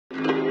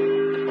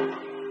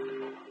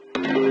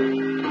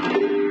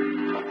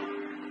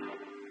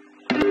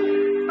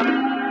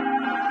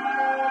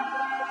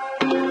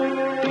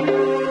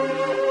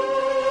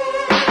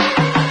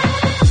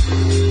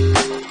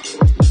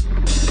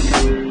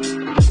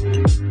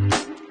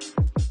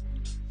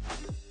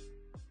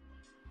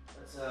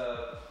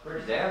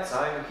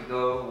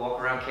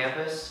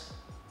campus?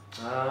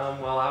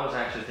 Well, I was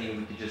actually thinking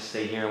we could just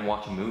stay here and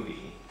watch a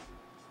movie.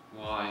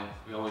 Why?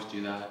 We always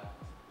do that.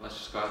 Let's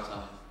just go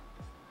outside.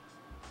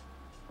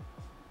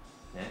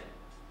 Yeah?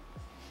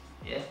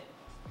 Yeah.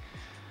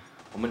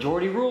 Well,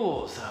 majority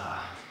rules.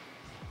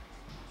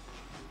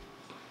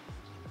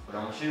 Put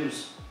on my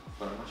shoes.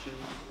 Put on my shoes.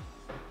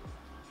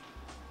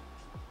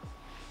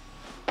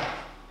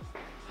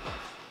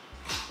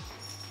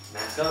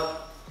 Mask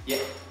up. Yeah.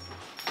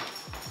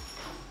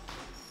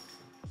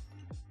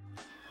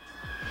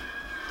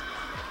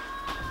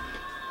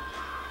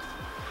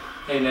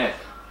 Hey Nick,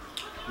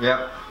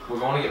 Yep. we're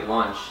going to get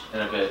lunch in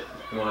a bit.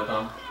 You want to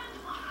come?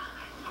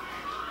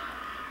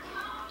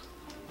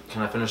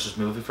 Can I finish this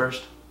movie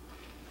first?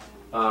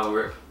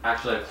 We're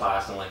actually at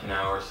class in like an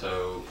hour,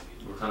 so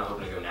we're kind of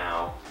hoping to go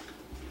now,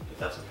 if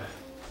that's okay.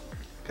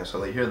 Guess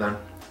I'll leave here then.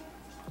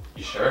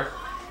 You sure?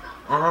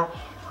 Uh-huh.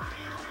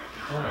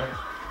 Alright.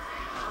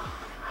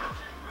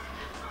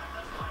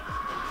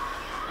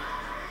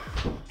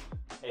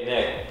 Hey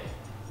Nick,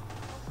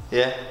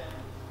 Yeah?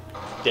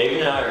 David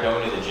and I are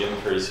going to the gym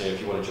pretty soon if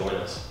you want to join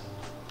us.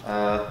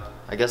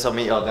 I guess I'll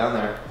meet y'all down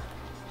there.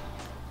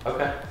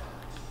 Okay.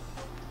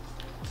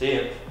 See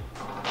you.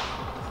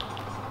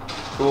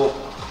 Cool.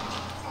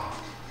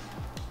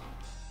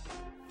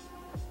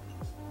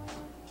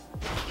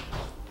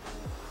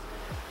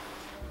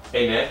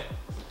 Hey Nick.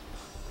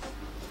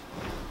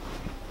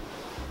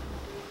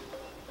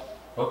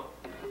 Oh,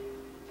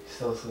 he's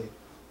still asleep.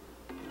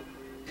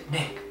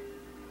 Nick.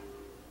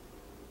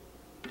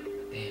 Damn,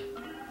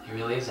 he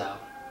really is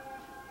out.